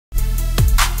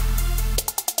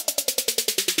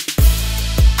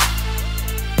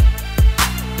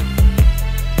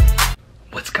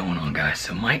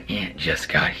So my aunt just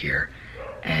got here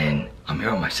and I'm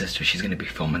here with my sister. She's gonna be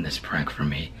filming this prank for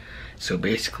me. So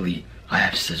basically, I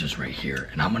have scissors right here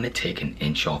and I'm gonna take an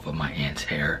inch off of my aunt's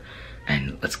hair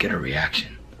and let's get a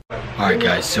reaction. Alright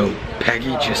guys, so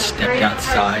Peggy just stepped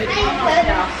outside to,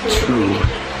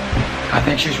 I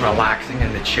think she's relaxing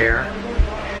in the chair.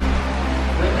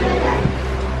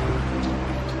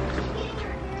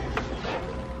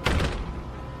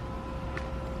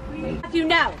 Matthew,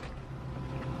 no!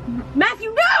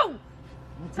 Matthew, no!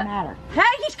 What's the matter? Hey,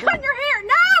 he's cutting your hair!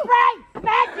 No! Right!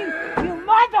 Matthew! You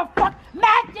motherfucker!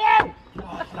 Matthew!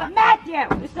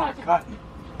 Matthew! It's not cutting.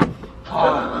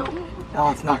 Oh, no,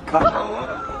 it's not cutting.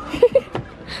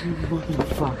 You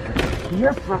motherfucker.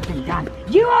 You're fucking done.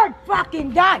 You are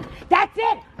fucking done. That's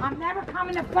it. I'm never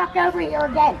coming the fuck over here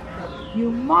again. You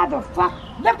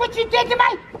motherfucker. Look what you did to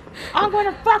me. I'm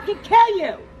gonna fucking kill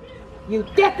you. You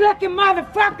dick-looking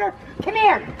motherfucker! Come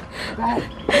here! Go ahead,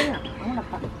 come here. I wanna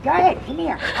fucking... Go ahead, come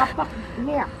here. I'll fucking... Come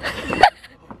here.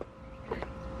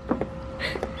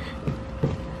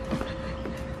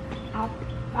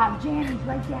 Janny's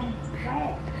right down. Go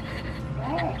ahead. Go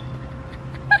ahead.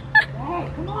 Go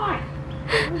ahead, come on!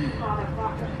 You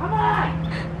motherfucker, come on!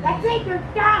 That's it, you're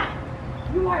done!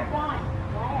 You are done.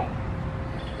 Go ahead.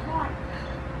 Come on.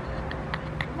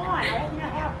 Come on, I ain't gonna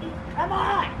help you. Come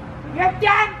on! You're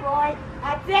done, boy!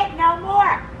 That's it, no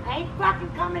more! I ain't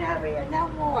fucking coming over here, no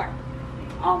more!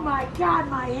 Oh my God,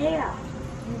 my hair!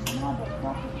 You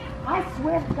motherfucker! I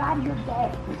swear to God, you're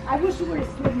dead. I wish you would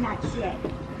have slid in that shit.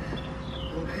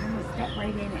 I'm gonna step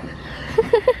right in it.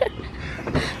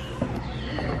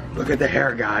 Look at the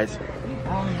hair, guys.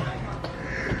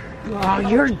 Oh,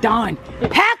 you're done.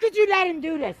 How could you let him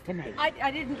do this to me?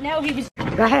 I didn't know he was...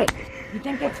 Go ahead. You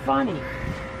think it's funny?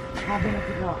 How big is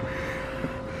the girl?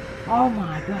 Oh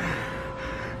my God.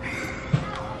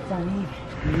 It's uneven.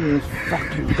 You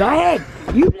fucking... Go ahead.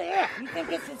 You there. You think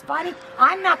this is funny?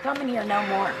 I'm not coming here no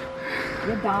more.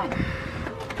 You're done.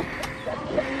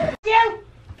 You!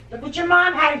 Look what your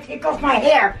mom had to take off my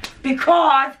hair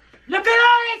because... Look at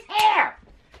all this hair!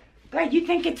 Good, you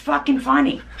think it's fucking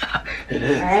funny. It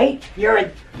is. Alright? You're a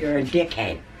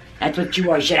dickhead. That's what you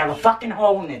are. You should have a fucking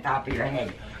hole in the top of your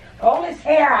head. All this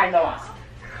hair I lost.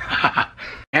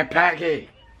 Aunt Peggy.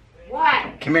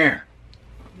 What? Come here.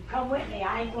 You come with me.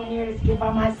 I ain't going near this kid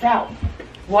by myself.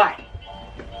 What?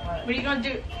 What are you gonna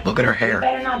do? Look at her You hair.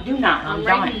 better not do nothing. I'm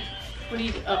done. What are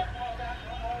you... Oh.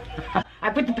 I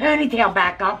put the ponytail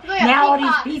back up. Now all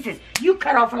these pieces. You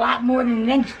cut off a lot more than an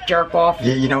inch, jerk off.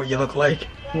 Yeah, you know what you look like?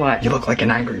 What? You look like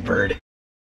an angry bird.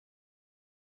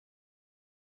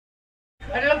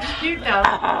 It looks cute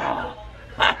though.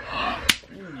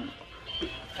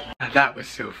 That was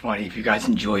so funny. If you guys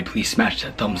enjoyed, please smash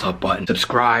that thumbs up button.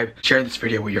 Subscribe. Share this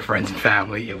video with your friends and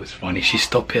family. It was funny. She's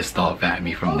still pissed off at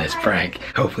me from this prank.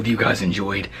 Hopefully you guys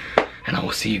enjoyed. And I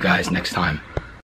will see you guys next time.